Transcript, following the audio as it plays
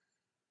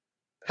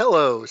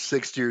Hello,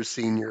 sixth year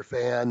senior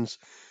fans.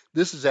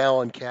 This is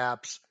Alan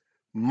Capps.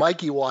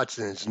 Mikey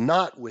Watson is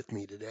not with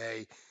me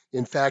today.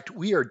 In fact,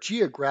 we are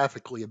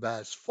geographically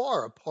about as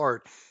far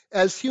apart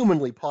as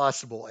humanly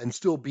possible and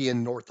still be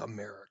in North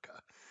America.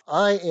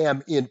 I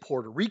am in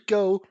Puerto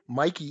Rico.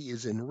 Mikey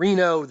is in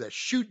Reno. The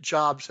shoot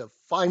jobs have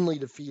finally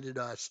defeated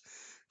us.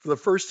 For the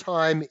first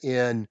time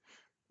in,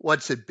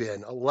 what's it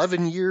been,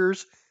 11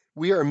 years?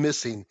 We are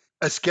missing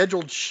a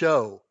scheduled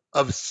show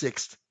of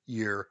sixth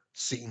year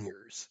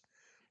seniors.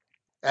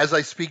 As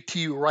I speak to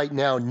you right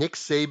now, Nick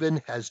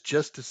Saban has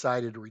just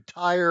decided to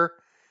retire.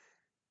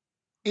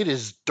 It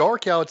is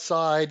dark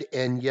outside,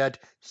 and yet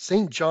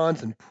St.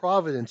 John's and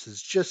Providence has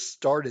just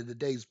started the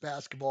day's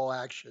basketball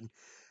action.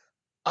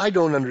 I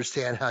don't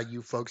understand how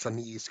you folks on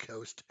the East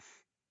Coast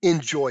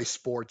enjoy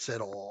sports at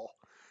all.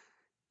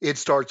 It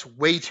starts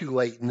way too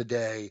late in the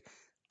day.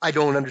 I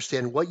don't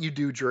understand what you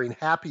do during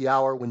happy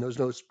hour when there's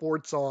no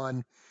sports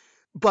on,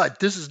 but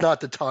this is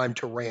not the time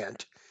to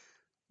rant.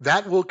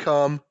 That will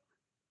come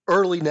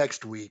early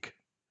next week,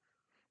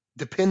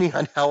 depending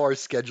on how our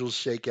schedules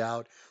shake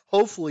out,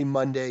 hopefully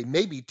Monday,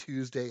 maybe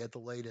Tuesday at the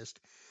latest,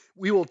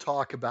 we will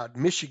talk about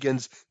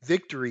Michigan's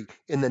victory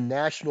in the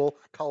National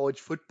College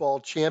Football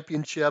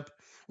Championship.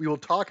 We will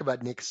talk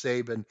about Nick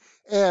Saban,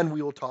 and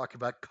we will talk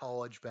about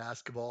college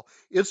basketball.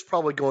 It's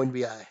probably going to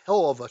be a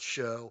hell of a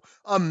show,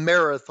 a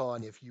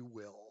marathon, if you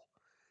will.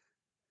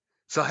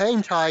 So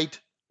hang tight,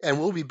 and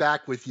we'll be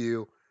back with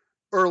you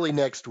early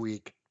next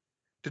week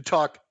to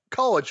talk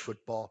college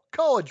football,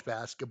 college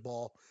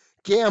basketball,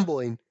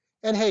 gambling,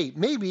 and hey,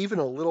 maybe even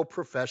a little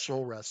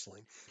professional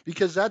wrestling,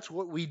 because that's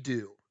what we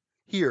do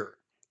here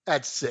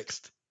at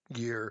Sixth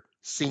Year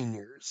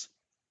Seniors.